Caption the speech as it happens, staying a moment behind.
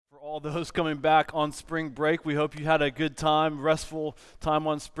those coming back on spring break. We hope you had a good time, restful time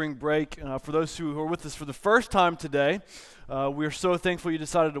on spring break. For those who are with us for the first time today, we are so thankful you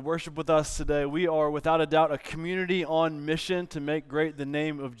decided to worship with us today. We are without a doubt a community on mission to make great the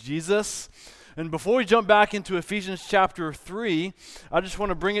name of Jesus. And before we jump back into Ephesians chapter 3, I just want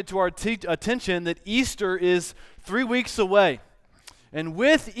to bring it to our attention that Easter is 3 weeks away. And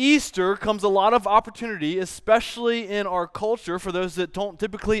with Easter comes a lot of opportunity, especially in our culture, for those that don't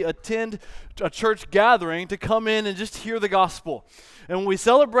typically attend a church gathering, to come in and just hear the gospel. And when we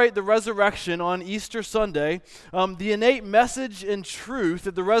celebrate the resurrection on Easter Sunday, the innate message and truth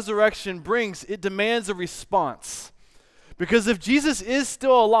that the resurrection brings, it demands a response. Because if Jesus is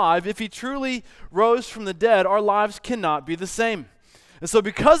still alive, if he truly rose from the dead, our lives cannot be the same. And so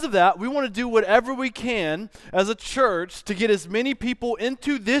because of that, we want to do whatever we can as a church to get as many people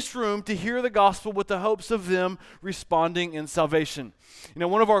into this room to hear the gospel with the hopes of them responding in salvation. You know,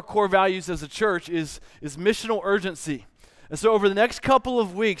 one of our core values as a church is missional urgency. And so over the next couple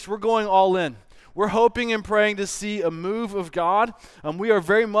of weeks, we're going all in. We're hoping and praying to see a move of God. We are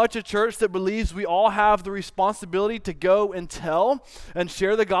very much a church that believes we all have the responsibility to go and tell and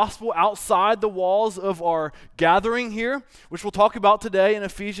share the gospel outside the walls of our gathering here, which we'll talk about today in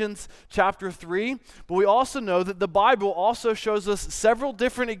Ephesians chapter 3. But we also know that the Bible also shows us several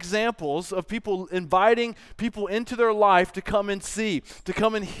different examples of people inviting people into their life to come and see, to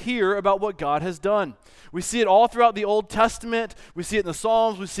come and hear about what God has done. We see it all throughout the Old Testament. We see it in the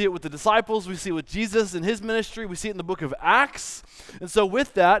Psalms. We see it with the disciples. We see it with Jesus and his ministry. We see it in the book of Acts. And so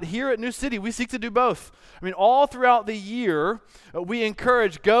with that, here at New City, we seek to do both. I mean, all throughout the year, we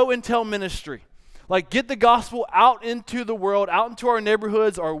encourage go and tell ministry. Like, get the gospel out into the world, out into our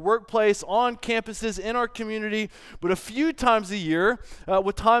neighborhoods, our workplace, on campuses, in our community. But a few times a year,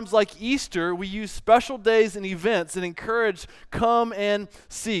 with times like Easter, we use special days and events that encourage come and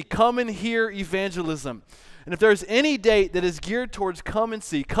see, come and hear evangelism. And if there's any date that is geared towards come and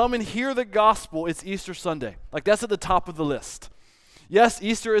see, come and hear the gospel, it's Easter Sunday. Like, that's at the top of the list. Yes,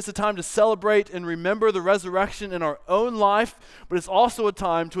 Easter is a time to celebrate and remember the resurrection in our own life, but it's also a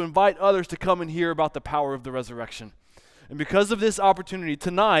time to invite others to come and hear about the power of the resurrection. And because of this opportunity,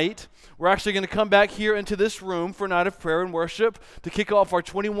 tonight, we're actually going to come back here into this room for a night of prayer and worship to kick off our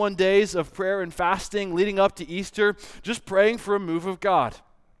 21 days of prayer and fasting leading up to Easter, just praying for a move of God.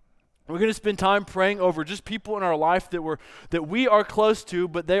 We're going to spend time praying over just people in our life that we are close to,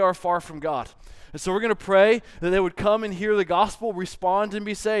 but they are far from God. And so we're going to pray that they would come and hear the gospel, respond, and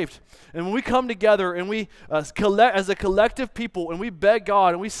be saved. And when we come together and we as a collective people and we beg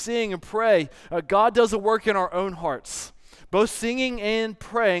God and we sing and pray, God does a work in our own hearts. Both singing and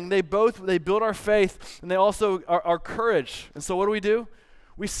praying, they build our faith and they also our courage. And so what do?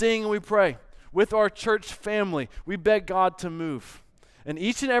 We sing and we pray. With our church family, we beg God to move. And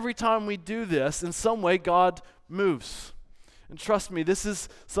each and every time we do this, in some way, God moves. And trust me, this is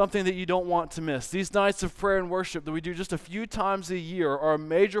something that you don't want to miss. These nights of prayer and worship that we do just a few times a year are a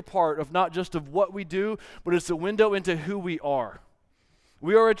major part of not just of what we do, but it's a window into who we are.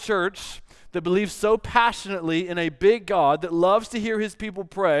 We are a church that believes so passionately in a big God that loves to hear his people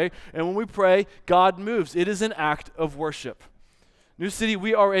pray, and when we pray, God moves. It is an act of worship. New City,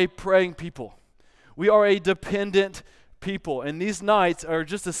 we are a praying people. We are a dependent people, and these nights are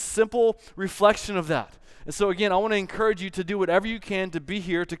just a simple reflection of that. And so again, I want to encourage you to do whatever you can to be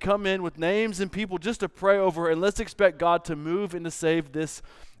here, to come in with names and people just to pray over, and let's expect God to move and to save this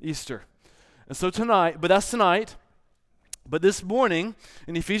Easter. And so tonight, but this morning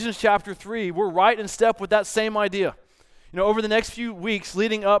in Ephesians chapter 3, we're right in step with that same idea. You know, over the next few weeks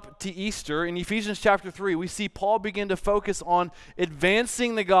leading up to Easter, in Ephesians chapter 3, we see Paul begin to focus on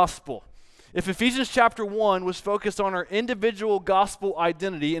advancing the gospel. If Ephesians chapter 1 was focused on our individual gospel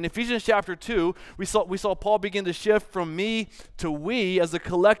identity, in Ephesians chapter 2, we saw Paul begin to shift from me to we as a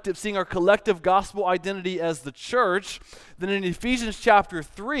collective, seeing our collective gospel identity as the church. Then in Ephesians chapter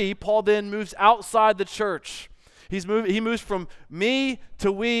 3, Paul then moves outside the church. He moves from me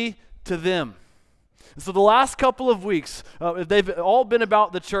to we to them. And so the last couple of weeks, they've all been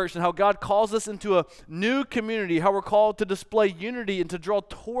about the church and how God calls us into a new community, how we're called to display unity and to draw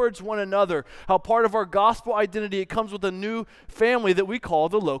towards one another, how part of our gospel identity, it comes with a new family that we call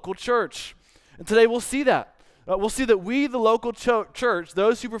the local church. And today we'll see that. We'll see that we, the local church,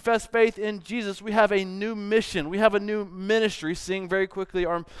 those who profess faith in Jesus, we have a new mission. We have a new ministry, seeing very quickly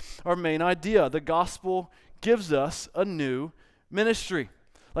our main idea. The gospel gives us a new ministry.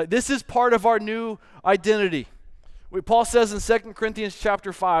 Like, this is part of our new identity. Paul says in 2 Corinthians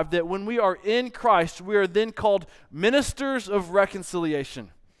chapter 5 that when we are in Christ, we are then called ministers of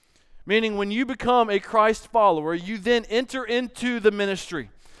reconciliation. Meaning when you become a Christ follower, you then enter into the ministry.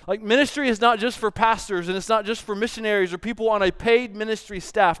 Like, ministry is not just for pastors, and it's not just for missionaries or people on a paid ministry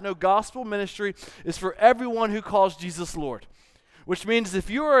staff. No, gospel ministry is for everyone who calls Jesus Lord. Which means if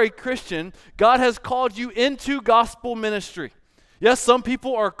you are a Christian, God has called you into gospel ministry. Yes, some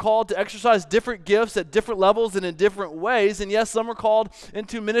people are called to exercise different gifts at different levels and in different ways. And yes, some are called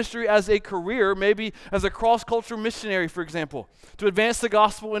into ministry as a career, maybe as a cross-cultural missionary, for example, to advance the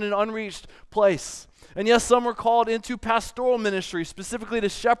gospel in an unreached place. And yes, some are called into pastoral ministry, specifically to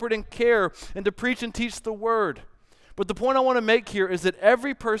shepherd and care and to preach and teach the word. But the point I want to make here is that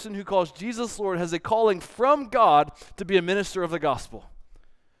every person who calls Jesus Lord has a calling from God to be a minister of the gospel.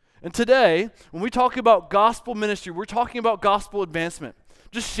 And today, when we talk about gospel ministry, we're talking about gospel advancement,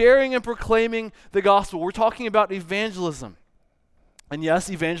 just sharing and proclaiming the gospel. We're talking about evangelism. And yes,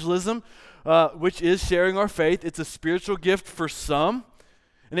 evangelism, which is sharing our faith, it's a spiritual gift for some.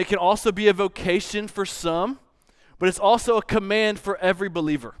 And it can also be a vocation for some, but it's also a command for every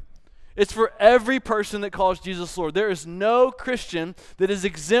believer. It's for every person that calls Jesus Lord. There is no Christian that is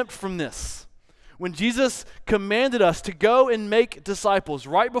exempt from this. When Jesus commanded us to go and make disciples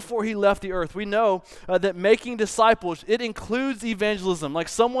right before he left the earth, we know that making disciples, it includes evangelism. Like,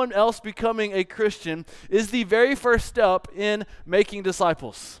 someone else becoming a Christian is the very first step in making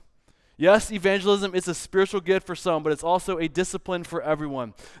disciples. Yes, evangelism is a spiritual gift for some, but it's also a discipline for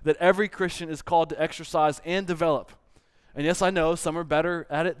everyone that every Christian is called to exercise and develop. And yes, I know some are better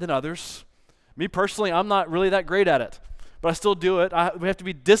at it than others. Me personally, I'm not really that great at it, but I still do it. We have to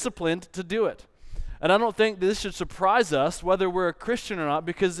be disciplined to do it. And I don't think this should surprise us whether we're a Christian or not,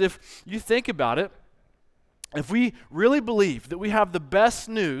 because if you think about it, if we really believe that we have the best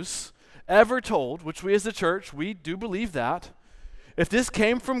news ever told, which we as a church, we do believe that, if this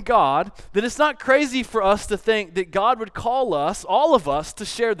came from God, then it's not crazy for us to think that God would call us, all of us, to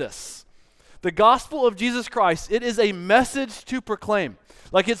share this. The gospel of Jesus Christ, it is a message to proclaim.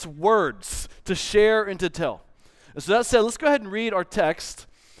 Like, it's words to share and to tell. And so that said, let's go ahead and read our text,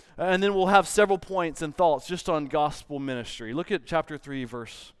 and then we'll have several points and thoughts just on gospel ministry. Look at chapter 3,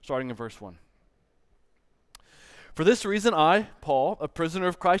 starting in verse 1. For this reason I, Paul, a prisoner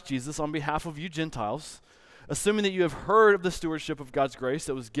of Christ Jesus, on behalf of you Gentiles, assuming that you have heard of the stewardship of God's grace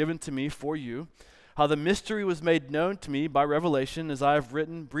that was given to me for you, how the mystery was made known to me by revelation, as I have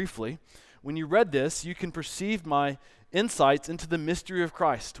written briefly. When you read this, you can perceive my insights into the mystery of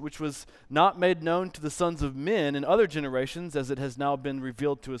Christ, which was not made known to the sons of men in other generations, as it has now been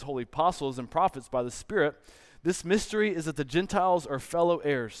revealed to his holy apostles and prophets by the Spirit. This mystery is that the Gentiles are fellow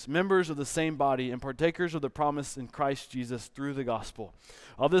heirs, members of the same body, and partakers of the promise in Christ Jesus through the gospel.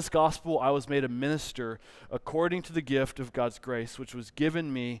 Of this gospel I was made a minister according to the gift of God's grace, which was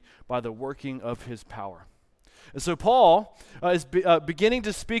given me by the working of his power. And so Paul is beginning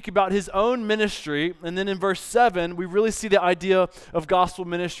to speak about his own ministry, and then in verse 7, we really see the idea of gospel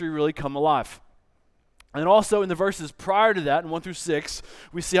ministry really come alive. And also in the verses prior to that, in 1 through 6,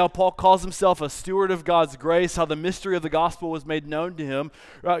 we see how Paul calls himself a steward of God's grace, how the mystery of the gospel was made known to him,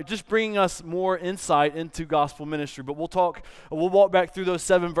 just bringing us more insight into gospel ministry. But we'll walk back through those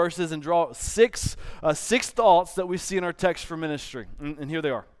 7 verses and draw six thoughts that we see in our text for ministry. And here they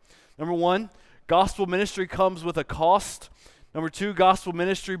are. Number 1, gospel ministry comes with a cost. Number 2, gospel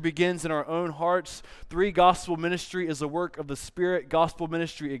ministry begins in our own hearts. 3, gospel ministry is a work of the Spirit. Gospel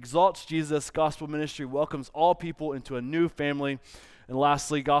ministry exalts Jesus. Gospel ministry welcomes all people into a new family. And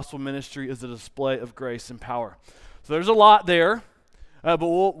lastly, gospel ministry is a display of grace and power. So there's a lot there, but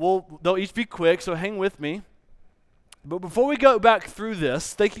they'll each be quick, so hang with me. But before we go back through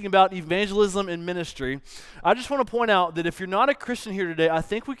this, thinking about evangelism and ministry, I just want to point out that if you're not a Christian here today, I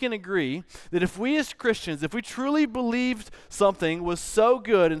think we can agree that if we as Christians, if we truly believed something was so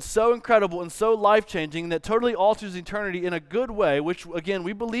good and so incredible and so life-changing that totally alters eternity in a good way, which again,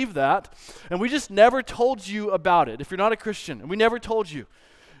 we believe that, and we just never told you about it, if you're not a Christian, and we never told you,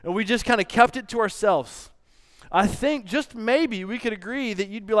 and we just kind of kept it to ourselves, I think just maybe we could agree that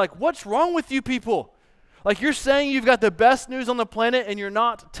you'd be like, what's wrong with you people? Like, you're saying you've got the best news on the planet and you're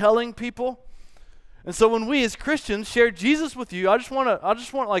not telling people? And so when we as Christians share Jesus with you, I just want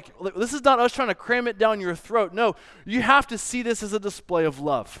this is not us trying to cram it down your throat. No, you have to see this as a display of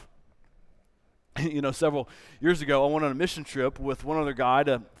love. You know, several years ago, I went on a mission trip with one other guy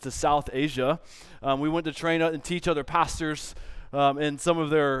to South Asia. We went to train and teach other pastors in some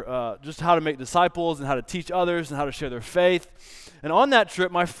of their, just how to make disciples and how to teach others and how to share their faith. And on that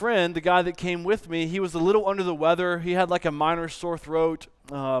trip, my friend, the guy that came with me, he was a little under the weather. He had like a minor sore throat.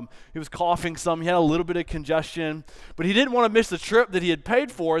 He was coughing some. He had a little bit of congestion. But he didn't want to miss the trip that he had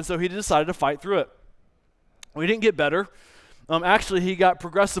paid for, and so he decided to fight through it. Well, he didn't get better. Actually, he got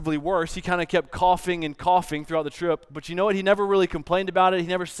progressively worse. He kind of kept coughing and coughing throughout the trip. But you know what? He never really complained about it. He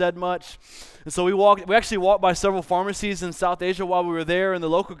never said much. And so we actually walked by several pharmacies in South Asia while we were there, and the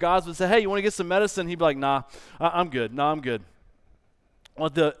local guys would say, hey, you want to get some medicine? He'd be like, nah, I'm good. Nah, I'm good. Well,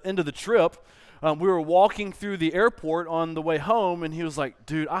 at the end of the trip, we were walking through the airport on the way home, and he was like,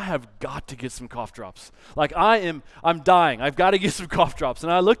 dude, I have got to get some cough drops. Like, I'm dying. I've got to get some cough drops.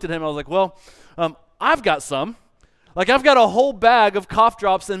 And I looked at him, and I was like, well, I've got some. Like, I've got a whole bag of cough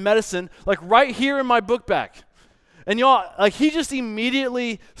drops and medicine, like, right here in my book bag. And y'all, like, he just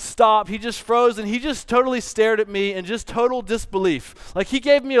immediately stopped. He just froze, and he just totally stared at me in just total disbelief. Like, he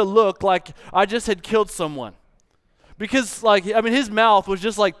gave me a look like I just had killed someone. Because, like, I mean, his mouth was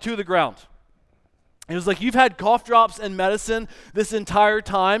just, like, to the ground. He was like, you've had cough drops and medicine this entire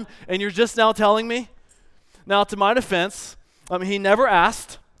time, and you're just now telling me? Now, to my defense, he never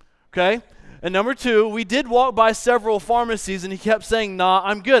asked, okay? And number two, we did walk by several pharmacies, and he kept saying, nah,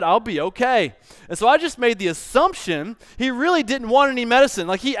 I'm good, I'll be okay. And so I just made the assumption he really didn't want any medicine.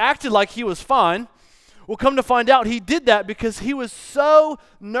 Like, he acted like he was fine. Well, come to find out, he did that because he was so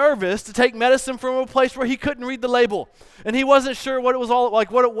nervous to take medicine from a place where he couldn't read the label. And he wasn't sure what it was all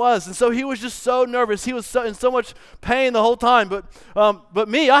like, what it was. And so he was just so nervous. He was in so much pain the whole time. But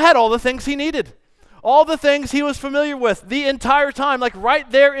me, I had all the things he needed. All the things he was familiar with the entire time, like right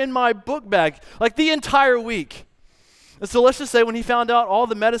there in my book bag, like the entire week. And so let's just say when he found out all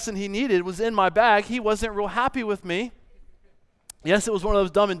the medicine he needed was in my bag, he wasn't real happy with me. Yes, it was one of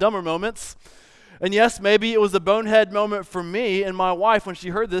those Dumb and Dumber moments. And yes, maybe it was a bonehead moment for me and my wife. When she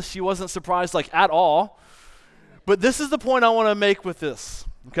heard this, she wasn't surprised like at all. But this is the point I want to make with this,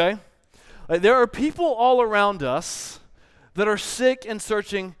 okay? Like, there are people all around us that are sick and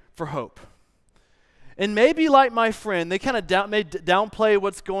searching for hope. And maybe like my friend, they kind of downplay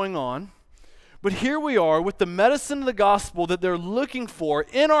what's going on. But here we are with the medicine of the gospel that they're looking for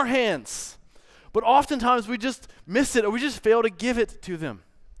in our hands. But oftentimes we just miss it, or we just fail to give it to them.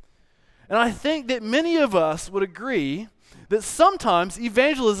 And I think that many of us would agree that sometimes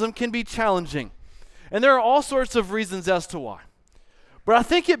evangelism can be challenging. And there are all sorts of reasons as to why. But I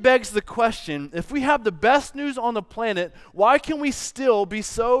think it begs the question, if we have the best news on the planet, why can we still be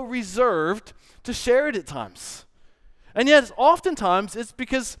so reserved to share it at times? And yet, oftentimes, it's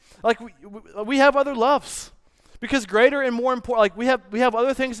because like we have other loves. Because greater and more important, like we have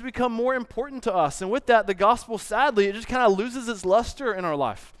other things that become more important to us. And with that, the gospel, sadly, it just kind of loses its luster in our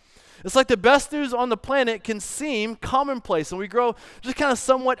life. It's like the best news on the planet can seem commonplace, and we grow just kind of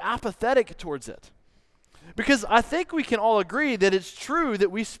somewhat apathetic towards it. Because I think we can all agree that it's true that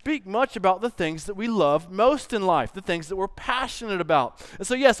we speak much about the things that we love most in life, the things that we're passionate about. And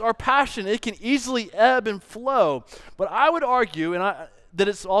so yes, our passion, it can easily ebb and flow, but I would argue that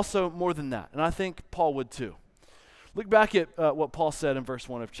it's also more than that, and I think Paul would too. Look back at what Paul said in verse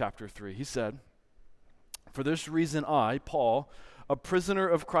 1 of chapter 3. He said, "For this reason I, Paul, a prisoner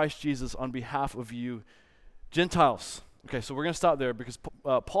of Christ Jesus on behalf of you Gentiles." Okay, so we're going to stop there because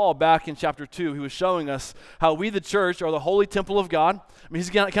Paul, back in chapter 2, he was showing us how we, the church, are the holy temple of God. I mean, he's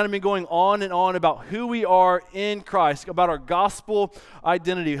kind of been going on and on about who we are in Christ, about our gospel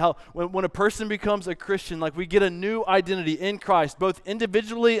identity, how when a person becomes a Christian, like we get a new identity in Christ, both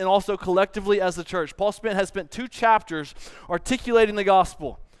individually and also collectively as the church. Paul has spent 2 chapters articulating the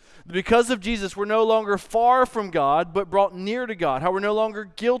gospel. Because of Jesus, we're no longer far from God, but brought near to God. How we're no longer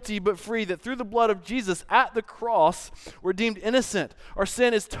guilty, but free. That through the blood of Jesus at the cross, we're deemed innocent. Our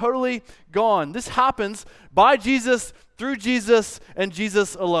sin is totally gone. This happens by Jesus, through Jesus, and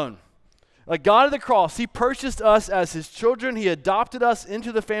Jesus alone. Like God at the cross, he purchased us as his children. He adopted us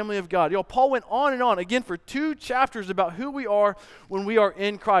into the family of God. Paul went on and on, again, for 2 chapters about who we are when we are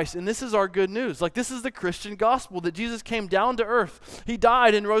in Christ. And this is our good news. Like, this is the Christian gospel, that Jesus came down to earth. He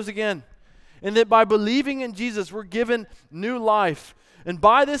died and rose again. And that by believing in Jesus, we're given new life. And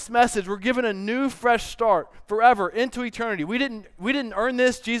by this message, we're given a new, fresh start forever into eternity. We didn't earn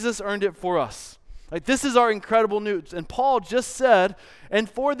this. Jesus earned it for us. Like, this is our incredible news. And Paul just said, and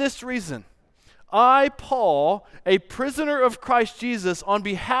for this reason, I, Paul, a prisoner of Christ Jesus, on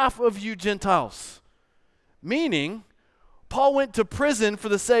behalf of you Gentiles. Meaning, Paul went to prison for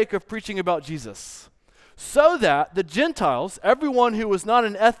the sake of preaching about Jesus, so that the Gentiles, everyone who was not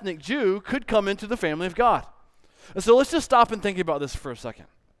an ethnic Jew, could come into the family of God. And so let's just stop and think about this for a second.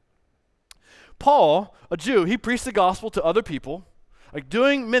 Paul, a Jew, he preached the gospel to other people, like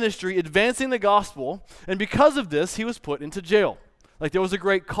doing ministry, advancing the gospel, and because of this, he was put into jail. Like, there was a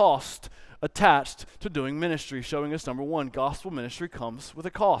great cost attached to doing ministry, showing us, number one, gospel ministry comes with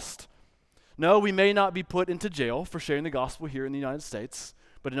a cost. No, we may not be put into jail for sharing the gospel here in the United States,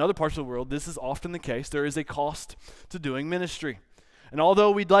 But in other parts of the world, this is often the case. There is a cost to doing ministry. And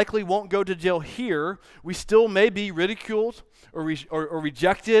although we likely won't go to jail here, we still may be ridiculed or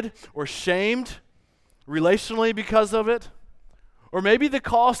rejected or shamed relationally because of it. Or maybe the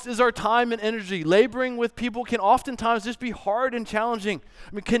cost is our time and energy. Laboring with people can oftentimes just be hard and challenging.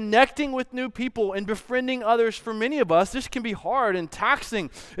 I mean, connecting with new people and befriending others for many of us, this can be hard and taxing.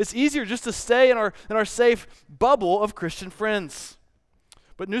 It's easier just to stay in our safe bubble of Christian friends.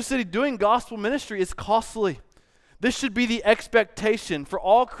 But New City, doing gospel ministry is costly. This should be the expectation for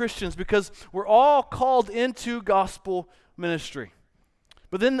all Christians because we're all called into gospel ministry.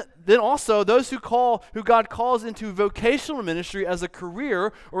 But then also those who God calls into vocational ministry as a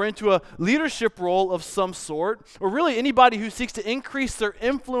career or into a leadership role of some sort, or really anybody who seeks to increase their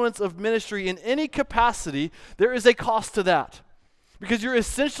influence of ministry in any capacity, there is a cost to that. Because you're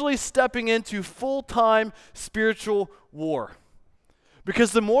essentially stepping into full-time spiritual war.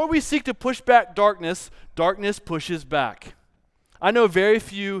 Because the more we seek to push back darkness, darkness pushes back. I know very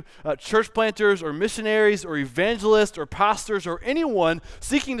few church planters or missionaries or evangelists or pastors or anyone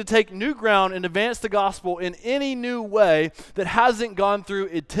seeking to take new ground and advance the gospel in any new way that hasn't gone through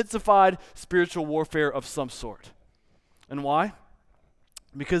intensified spiritual warfare of some sort. And why?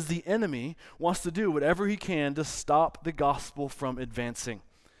 Because the enemy wants to do whatever he can to stop the gospel from advancing.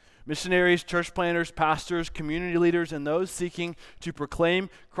 Missionaries, church planters, pastors, community leaders, and those seeking to proclaim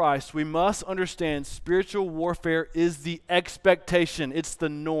Christ, we must understand spiritual warfare is the expectation. It's the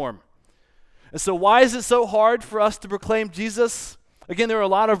norm. And so why is it so hard for us to proclaim Jesus? Again, there are a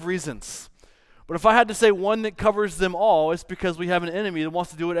lot of reasons. But if I had to say one that covers them all, it's because we have an enemy that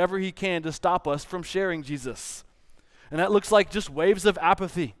wants to do whatever he can to stop us from sharing Jesus. And that looks like just waves of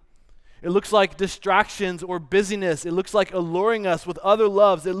apathy. It looks like distractions or busyness. It looks like alluring us with other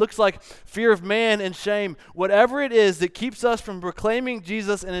loves. It looks like fear of man and shame. Whatever it is that keeps us from proclaiming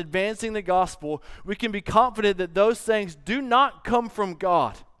Jesus and advancing the gospel, we can be confident that those things do not come from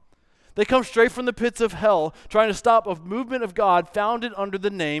God. They come straight from the pits of hell, trying to stop a movement of God founded under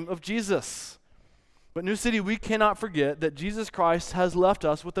the name of Jesus. But New City, we cannot forget that Jesus Christ has left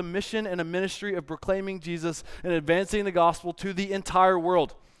us with a mission and a ministry of proclaiming Jesus and advancing the gospel to the entire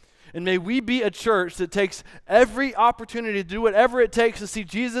world. And may we be a church that takes every opportunity to do whatever it takes to see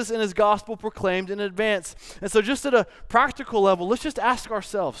Jesus and his gospel proclaimed in advance. And so just at a practical level, let's just ask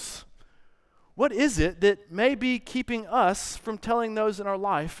ourselves, what is it that may be keeping us from telling those in our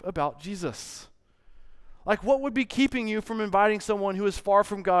life about Jesus? Like, what would be keeping you from inviting someone who is far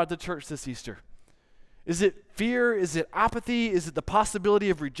from God to church this Easter? Is it fear? Is it apathy? Is it the possibility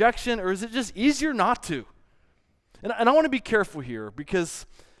of rejection? Or is it just easier not to? And I want to be careful here because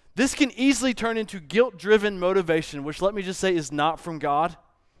this can easily turn into guilt-driven motivation, which let me just say is not from God.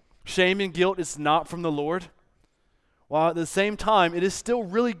 Shame and guilt is not from the Lord. While at the same time, it is still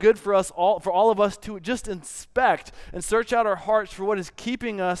really good for all of us to just inspect and search out our hearts for what is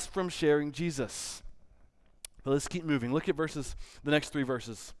keeping us from sharing Jesus. But let's keep moving. Look at the next 3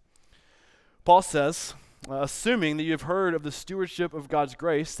 verses. Paul says, assuming that you have heard of the stewardship of God's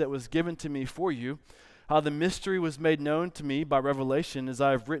grace that was given to me for you, how the mystery was made known to me by revelation, as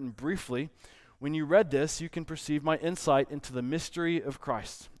I have written briefly. When you read this, you can perceive my insight into the mystery of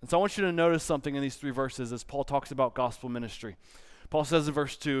Christ. And so I want you to notice something in these 3 verses as Paul talks about gospel ministry. Paul says in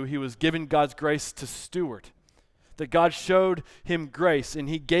verse 2, he was given God's grace to steward, that God showed him grace, and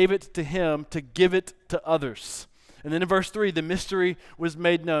he gave it to him to give it to others. And then in verse 3, the mystery was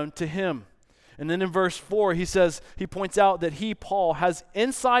made known to him. And then in verse 4, he points out that Paul, has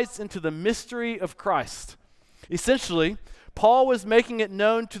insights into the mystery of Christ. Essentially, Paul was making it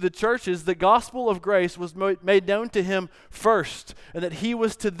known to the churches the gospel of grace was made known to him first, and that he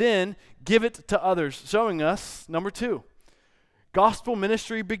was to then give it to others, showing us, number 2, gospel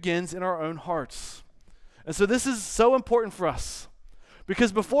ministry begins in our own hearts. And so this is so important for us,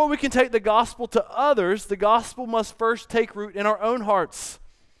 because before we can take the gospel to others, the gospel must first take root in our own hearts.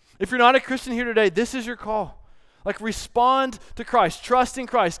 If you're not a Christian here today, this is your call. Like, respond to Christ, trust in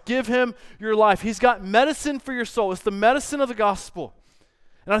Christ, give him your life. He's got medicine for your soul. It's the medicine of the gospel.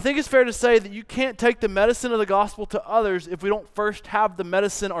 And I think it's fair to say that you can't take the medicine of the gospel to others if we don't first have the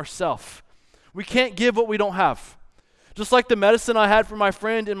medicine ourselves. We can't give what we don't have. Just like the medicine I had for my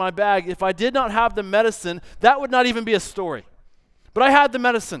friend in my bag, if I did not have the medicine, that would not even be a story. But I had the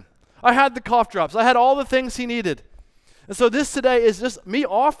medicine. I had the cough drops. I had all the things he needed. And so this today is just me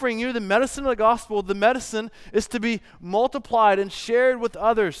offering you the medicine of the gospel. The medicine is to be multiplied and shared with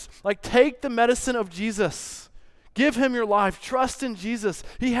others. Like, take the medicine of Jesus. Give him your life. Trust in Jesus.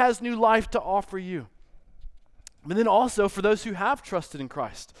 He has new life to offer you. But then also for those who have trusted in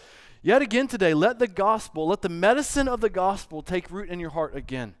Christ, Yet again today, let the medicine of the gospel take root in your heart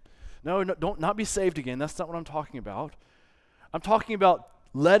again. No, don't not be saved again. That's not what I'm talking about. I'm talking about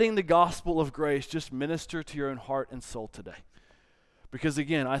letting the gospel of grace just minister to your own heart and soul today. Because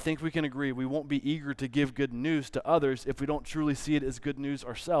again, I think we can agree we won't be eager to give good news to others if we don't truly see it as good news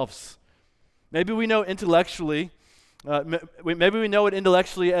ourselves. Maybe we know intellectually, maybe we know it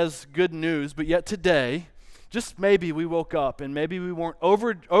intellectually as good news, but yet today, just maybe we woke up and maybe we weren't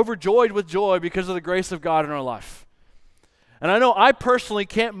overjoyed with joy because of the grace of God in our life. And I know I personally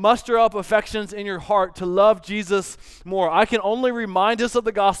can't muster up affections in your heart to love Jesus more. I can only remind us of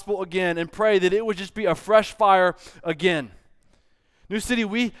the gospel again and pray that it would just be a fresh fire again. New City,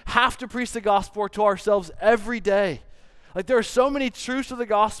 we have to preach the gospel to ourselves every day. Like there are so many truths of the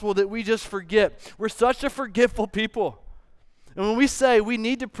gospel that we just forget. We're such a forgetful people. And when we say we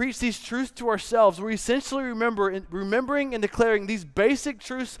need to preach these truths to ourselves, we're essentially remembering and declaring these basic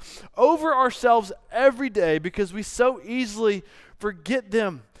truths over ourselves every day because we so easily forget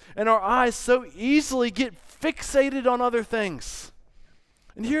them and our eyes so easily get fixated on other things.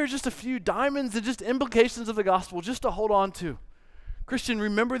 And here are just a few diamonds and just implications of the gospel just to hold on to. Christian,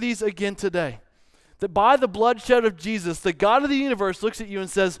 remember these again today. That by the bloodshed of Jesus, the God of the universe looks at you and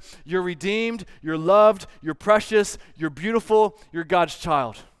says, you're redeemed, you're loved, you're precious, you're beautiful, you're God's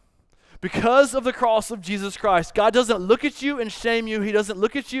child. Because of the cross of Jesus Christ, God doesn't look at you and shame you. He doesn't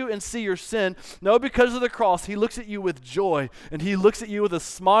look at you and see your sin. No, because of the cross, he looks at you with joy, and he looks at you with a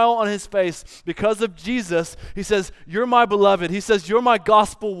smile on his face. Because of Jesus, he says, you're my beloved. He says, you're my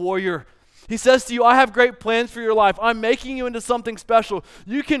gospel warrior. He says to you, I have great plans for your life. I'm making you into something special.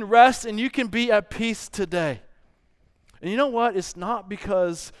 You can rest and you can be at peace today. And you know what? It's not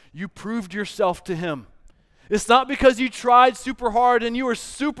because you proved yourself to him. It's not because you tried super hard and you were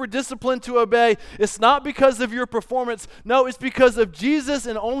super disciplined to obey. It's not because of your performance. No, it's because of Jesus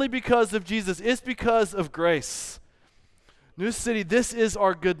and only because of Jesus. It's because of grace. New City, this is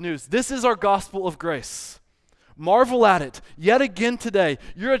our good news. This is our gospel of grace. Marvel at it yet again today.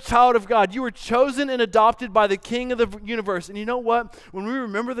 You're a child of God. You were chosen and adopted by the King of the universe. And you know what? When we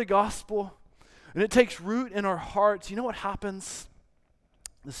remember the gospel and it takes root in our hearts, you know what happens?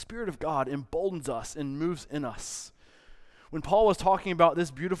 The Spirit of God emboldens us and moves in us. When Paul was talking about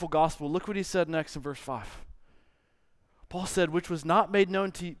this beautiful gospel, look what he said next in verse 5. Paul said, which was not made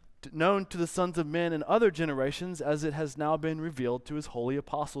known to the sons of men in other generations, as it has now been revealed to his holy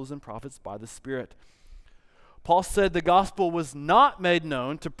apostles and prophets by the Spirit. Paul said the gospel was not made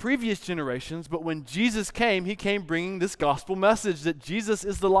known to previous generations, but when Jesus came, he came bringing this gospel message that Jesus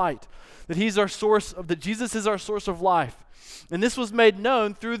is the light, that Jesus is our source of life. And this was made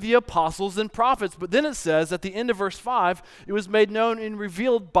known through the apostles and prophets. But then it says at the end of verse 5, it was made known and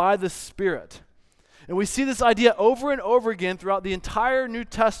revealed by the Spirit. And we see this idea over and over again throughout the entire New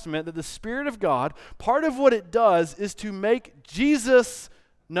Testament that the Spirit of God, part of what it does is to make Jesus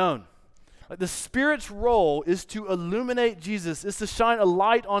known. Like the Spirit's role is to illuminate Jesus, is to shine a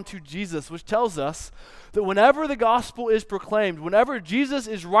light onto Jesus, which tells us that whenever the gospel is proclaimed, whenever Jesus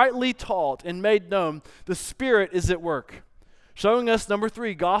is rightly taught and made known, the Spirit is at work. Showing us, number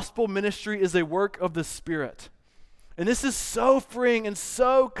 3, gospel ministry is a work of the Spirit. And this is so freeing and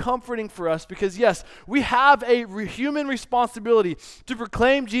so comforting for us because, yes, we have a human responsibility to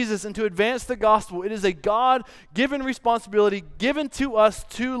proclaim Jesus and to advance the gospel. It is a God-given responsibility given to us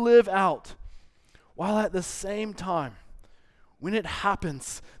to live out. While at the same time, when it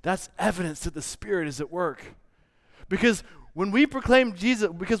happens, that's evidence that the Spirit is at work. Because when we proclaim Jesus,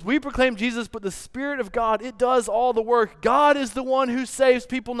 but the Spirit of God, it does all the work. God is the one who saves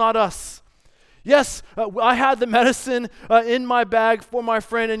people, not us. Yes, I had the medicine in my bag for my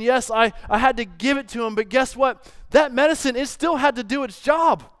friend, and yes, I had to give it to him, but guess what? That medicine, it still had to do its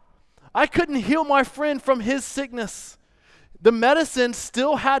job. I couldn't heal my friend from his sickness. The medicine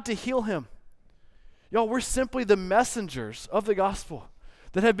still had to heal him. Y'all, we're simply the messengers of the gospel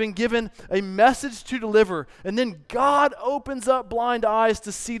that have been given a message to deliver, and then God opens up blind eyes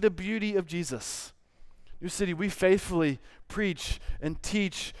to see the beauty of Jesus. New City, we faithfully preach and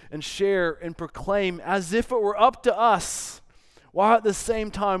teach and share and proclaim as if it were up to us, while at the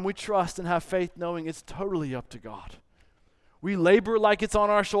same time we trust and have faith knowing it's totally up to God. We labor like it's on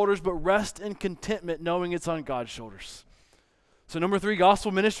our shoulders, but rest in contentment knowing it's on God's shoulders. So number 3,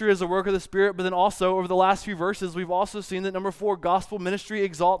 gospel ministry is a work of the Spirit, but then also over the last few verses, we've also seen that number 4, gospel ministry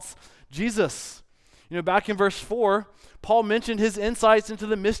exalts Jesus. You know, back in verse 4, Paul mentioned his insights into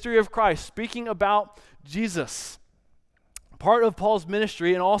the mystery of Christ, speaking about Jesus. Part of Paul's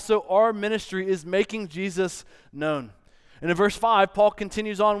ministry and also our ministry is making Jesus known. And in verse 5, Paul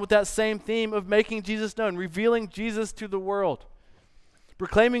continues on with that same theme of making Jesus known, revealing Jesus to the world.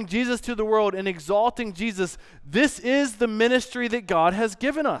 proclaiming Jesus to the world and exalting Jesus, this is the ministry that God has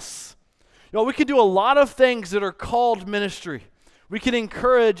given us. We can do a lot of things that are called ministry. We can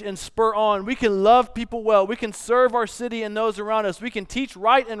encourage and spur on. We can love people well. We can serve our city and those around us. We can teach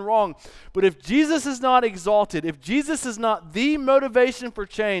right and wrong. But if Jesus is not exalted, if Jesus is not the motivation for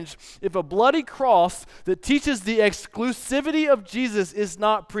change, if a bloody cross that teaches the exclusivity of Jesus is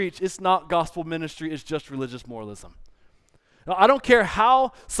not preached, it's not gospel ministry, it's just religious moralism. Now, I don't care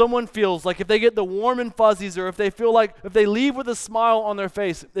how someone feels, like if they get the warm and fuzzies or if they feel like, if they leave with a smile on their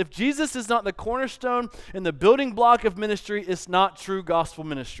face, if Jesus is not the cornerstone and the building block of ministry, it's not true gospel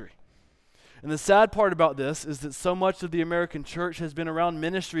ministry. And the sad part about this is that so much of the American church has been around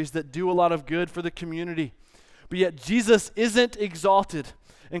ministries that do a lot of good for the community, but yet Jesus isn't exalted.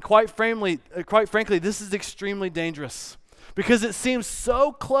 And quite frankly, this is extremely dangerous. Because it seems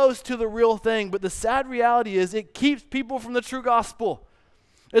so close to the real thing, but the sad reality is it keeps people from the true gospel.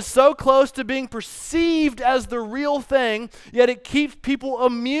 It's so close to being perceived as the real thing, yet it keeps people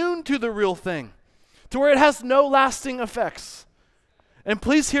immune to the real thing, to where it has no lasting effects. And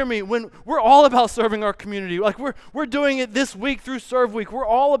please hear me, when we're all about serving our community, like we're doing it this week through Serve Week, we're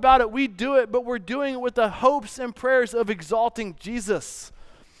all about it, we do it, but we're doing it with the hopes and prayers of exalting Jesus.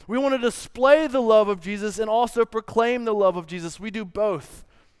 We want to display the love of Jesus and also proclaim the love of Jesus. We do both.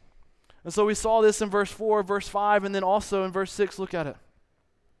 And so we saw this in verse 4, verse 5, and then also in verse 6. Look at it.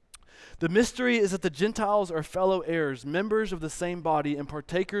 The mystery is that the Gentiles are fellow heirs, members of the same body, and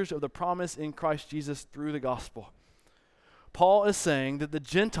partakers of the promise in Christ Jesus through the gospel. Paul is saying that the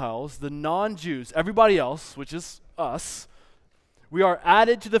Gentiles, the non-Jews, everybody else, which is us, we are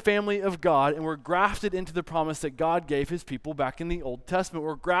added to the family of God, and we're grafted into the promise that God gave his people back in the Old Testament.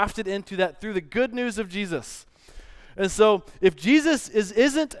 We're grafted into that through the good news of Jesus. And so if Jesus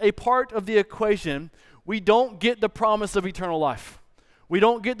isn't a part of the equation, we don't get the promise of eternal life. We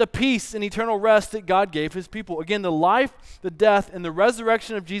don't get the peace and eternal rest that God gave his people. Again, the life, the death, and the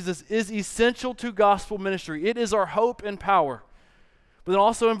resurrection of Jesus is essential to gospel ministry. It is our hope and power. But then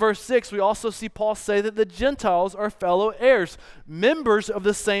also in verse 6, we also see Paul say that the Gentiles are fellow heirs, members of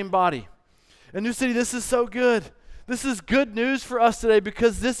the same body. And New City, this is so good. This is good news for us today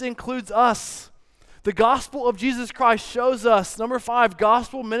because this includes us. The gospel of Jesus Christ shows us, number 5,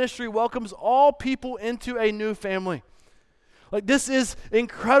 gospel ministry welcomes all people into a new family. Like, this is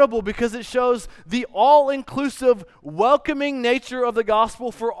incredible because it shows the all-inclusive, welcoming nature of the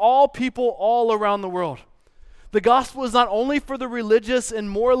gospel for all people all around the world. The gospel is not only for the religious and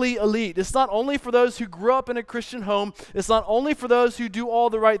morally elite. It's not only for those who grew up in a Christian home. It's not only for those who do all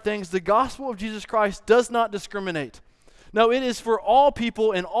the right things. The gospel of Jesus Christ does not discriminate. No, it is for all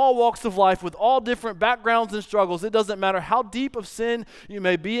people in all walks of life with all different backgrounds and struggles. It doesn't matter how deep of sin you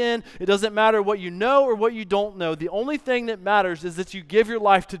may be in. It doesn't matter what you know or what you don't know. The only thing that matters is that you give your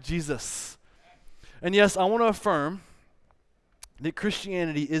life to Jesus. And yes, I want to affirm that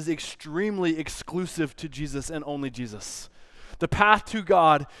Christianity is extremely exclusive to Jesus and only Jesus. The path to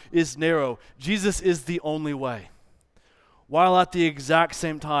God is narrow. Jesus is the only way. While at the exact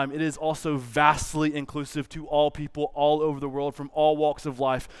same time, it is also vastly inclusive to all people all over the world from all walks of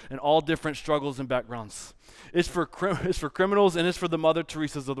life and all different struggles and backgrounds. It's for criminals and it's for the Mother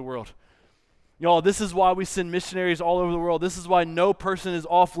Teresas of the world. Y'all, this is why we send missionaries all over the world. This is why no person is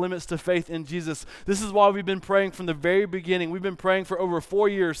off limits to faith in Jesus. This is why we've been praying from the very beginning. We've been praying for over 4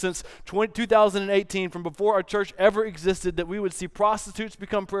 years, since 2018, from before our church ever existed, that we would see prostitutes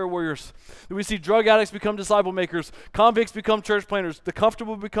become prayer warriors, that we see drug addicts become disciple makers, convicts become church planters, the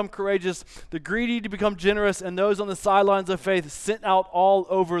comfortable become courageous, the greedy to become generous, and those on the sidelines of faith sent out all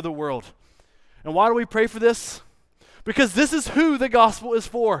over the world. And why do we pray for this? Because this is who the gospel is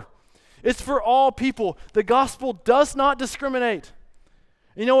for. It's for all people. The gospel does not discriminate.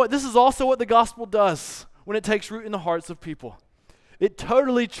 You know what? This is also what the gospel does when it takes root in the hearts of people. It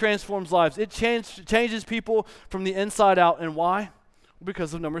totally transforms lives. It changes people from the inside out. And why?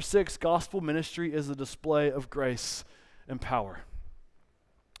 Because of number 6, gospel ministry is a display of grace and power.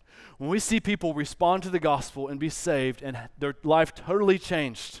 When we see people respond to the gospel and be saved and their life totally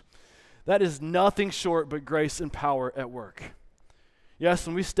changed, that is nothing short but grace and power at work. Yes,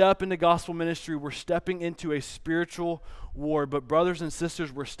 when we step into gospel ministry, we're stepping into a spiritual war. But brothers and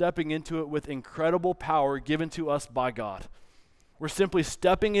sisters, we're stepping into it with incredible power given to us by God. We're simply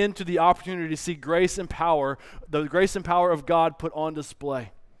stepping into the opportunity to see grace and power, the grace and power of God put on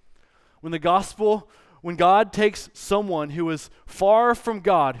display. When God takes someone who is far from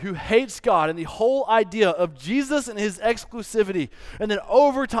God, who hates God, and the whole idea of Jesus and his exclusivity, and then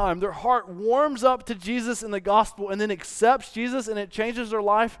over time their heart warms up to Jesus and the gospel and then accepts Jesus and it changes their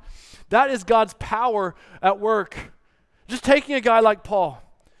life, that is God's power at work. Just taking a guy like Paul,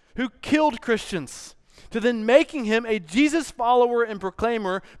 who killed Christians, to then making him a Jesus follower and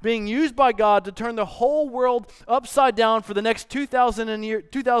proclaimer, being used by God to turn the whole world upside down for the next 2,000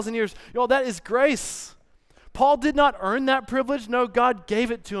 years. Y'all, that is grace. Paul did not earn that privilege. No, God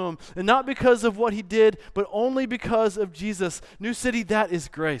gave it to him. And not because of what he did, but only because of Jesus. New City, that is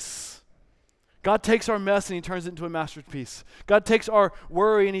grace. God takes our mess and he turns it into a masterpiece. God takes our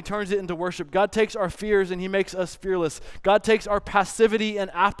worry and he turns it into worship. God takes our fears and he makes us fearless. God takes our passivity and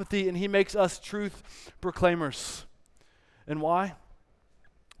apathy and he makes us truth proclaimers. And why?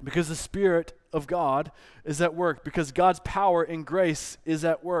 Because the Spirit of God is at work. Because God's power and grace is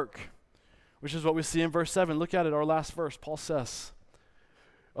at work. Which is what we see in verse 7. Look at it, our last verse. Paul says,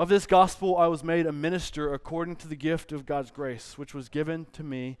 "Of this gospel I was made a minister according to the gift of God's grace, which was given to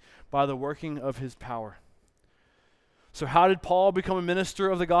me by the working of his power." So how did Paul become a minister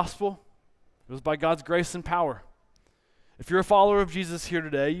of the gospel? It was by God's grace and power. If you're a follower of Jesus here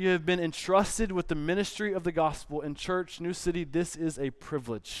today, you have been entrusted with the ministry of the gospel. In church, New City, this is a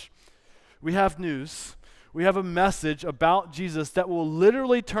privilege. We have news. We have a message about Jesus that will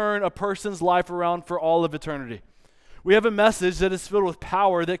literally turn a person's life around for all of eternity. We have a message that is filled with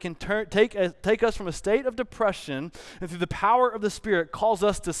power that can take us from a state of depression and through the power of the Spirit calls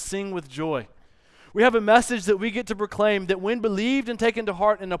us to sing with joy. We have a message that we get to proclaim that when believed and taken to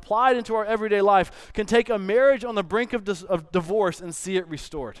heart and applied into our everyday life can take a marriage on the brink of divorce and see it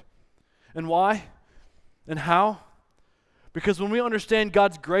restored. And why? And how? Because when we understand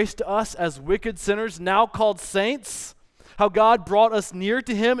God's grace to us as wicked sinners, now called saints, how God brought us near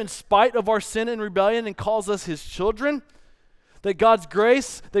to him in spite of our sin and rebellion and calls us his children, that God's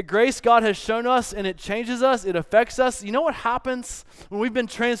grace, that grace God has shown us and it changes us, it affects us. You know what happens when we've been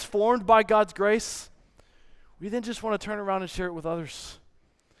transformed by God's grace? We then just want to turn around and share it with others.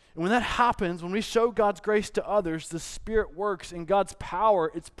 And when that happens, when we show God's grace to others, the Spirit works and God's power,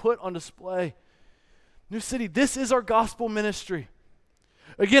 it's put on display. New City, this is our gospel ministry.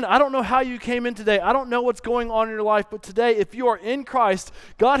 Again, I don't know how you came in today. I don't know what's going on in your life, but today, if you are in Christ,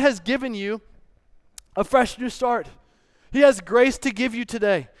 God has given you a fresh new start. He has grace to give you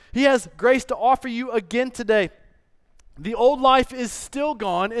today. He has grace to offer you again today. The old life is still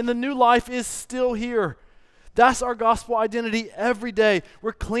gone, and the new life is still here. That's our gospel identity every day.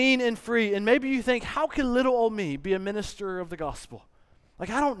 We're clean and free. And maybe you think, how can little old me be a minister of the gospel? Like,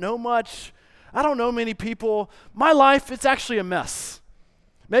 I don't know much. I don't know many people. My life, it's actually a mess.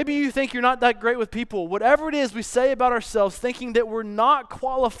 Maybe you think you're not that great with people. Whatever it is we say about ourselves, thinking that we're not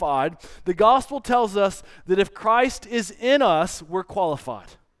qualified, the gospel tells us that if Christ is in us, we're qualified.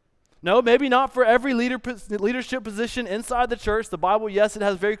 No, maybe not for every leadership position inside the church. The Bible, yes, it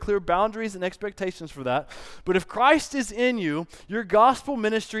has very clear boundaries and expectations for that. But if Christ is in you, your gospel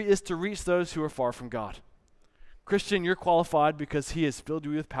ministry is to reach those who are far from God. Christian, you're qualified because he has filled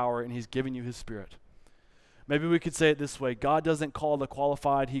you with power and he's given you his Spirit. Maybe we could say it this way: God doesn't call the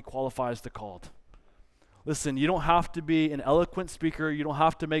qualified, he qualifies the called. Listen, you don't have to be an eloquent speaker. You don't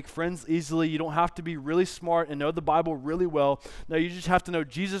have to make friends easily. You don't have to be really smart and know the Bible really well. No, you just have to know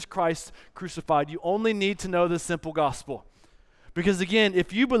Jesus Christ crucified. You only need to know the simple gospel. Because again,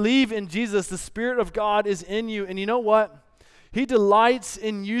 if you believe in Jesus, the Spirit of God is in you. And you know what? He delights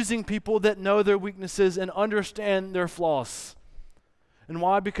in using people that know their weaknesses and understand their flaws. And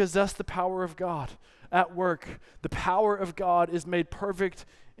why? Because that's the power of God at work. The power of God is made perfect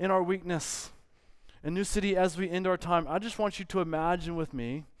in our weakness. And New City, as we end our time, I just want you to imagine with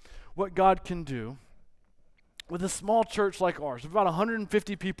me what God can do with a small church like ours, about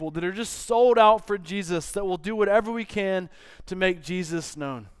 150 people that are just sold out for Jesus, that will do whatever we can to make Jesus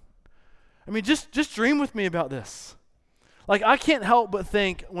known. I mean, just dream with me about this. Like, I can't help but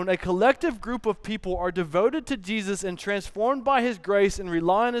think when a collective group of people are devoted to Jesus and transformed by his grace and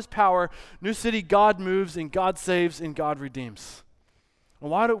rely on his power, New City, God moves and God saves and God redeems. And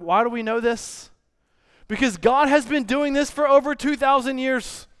why do we know this? Because God has been doing this for over 2,000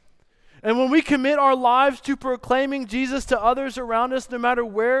 years. And when we commit our lives to proclaiming Jesus to others around us, no matter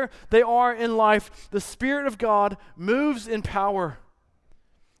where they are in life, the Spirit of God moves in power.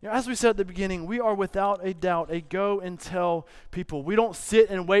 You know, as we said at the beginning, we are without a doubt a go and tell people. We don't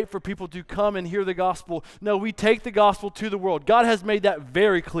sit and wait for people to come and hear the gospel. No, we take the gospel to the world. God has made that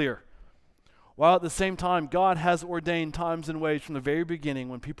very clear. While at the same time, God has ordained times and ways from the very beginning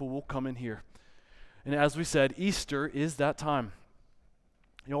when people will come and hear. And as we said, Easter is that time.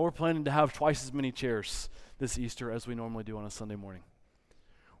 You know, we're planning to have twice as many chairs this Easter as we normally do on a Sunday morning.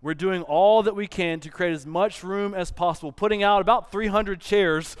 We're doing all that we can to create as much room as possible, putting out about 300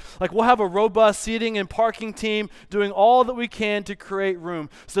 chairs. Like, we'll have a robust seating and parking team doing all that we can to create room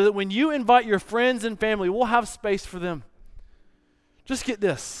so that when you invite your friends and family, we'll have space for them. Just get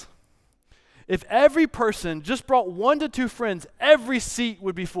this. If every person just brought 1 to 2 friends, every seat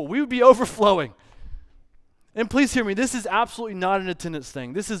would be full. We would be overflowing. And please hear me, this is absolutely not an attendance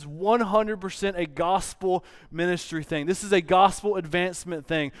thing. This is 100% a gospel ministry thing. This is a gospel advancement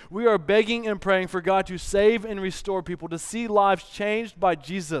thing. We are begging and praying for God to save and restore people, to see lives changed by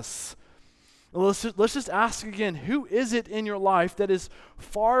Jesus. Let's just ask again, who is it in your life that is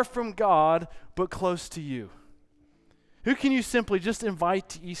far from God but close to you? Who can you simply just invite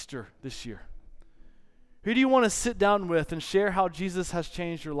to Easter this year? Who do you want to sit down with and share how Jesus has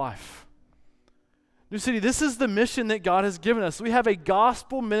changed your life? New City, this is the mission that God has given us. We have a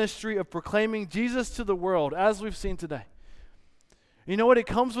gospel ministry of proclaiming Jesus to the world, as we've seen today. You know what? It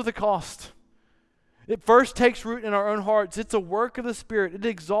comes with a cost. It first takes root in our own hearts. It's a work of the Spirit. It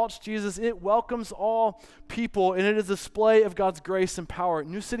exalts Jesus. It welcomes all people, and it is a display of God's grace and power.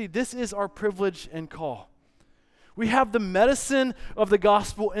 New City, this is our privilege and call. We have the medicine of the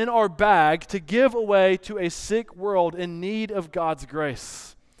gospel in our bag to give away to a sick world in need of God's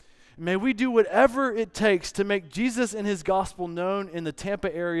grace. May we do whatever it takes to make Jesus and his gospel known in the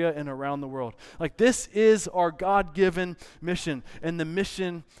Tampa area and around the world. Like, this is our God-given mission, and the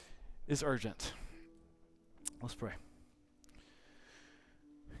mission is urgent. Let's pray.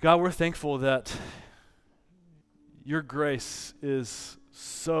 God, we're thankful that your grace is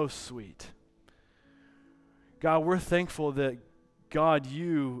so sweet. God, we're thankful that, God,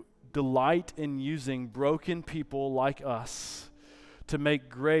 you delight in using broken people like us to make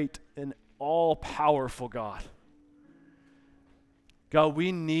great and all-powerful God. God,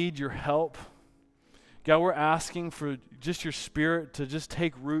 we need your help. God, we're asking for just your Spirit to just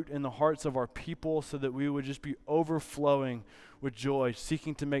take root in the hearts of our people so that we would just be overflowing with joy,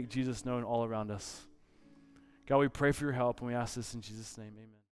 seeking to make Jesus known all around us. God, we pray for your help, and we ask this in Jesus' name, amen.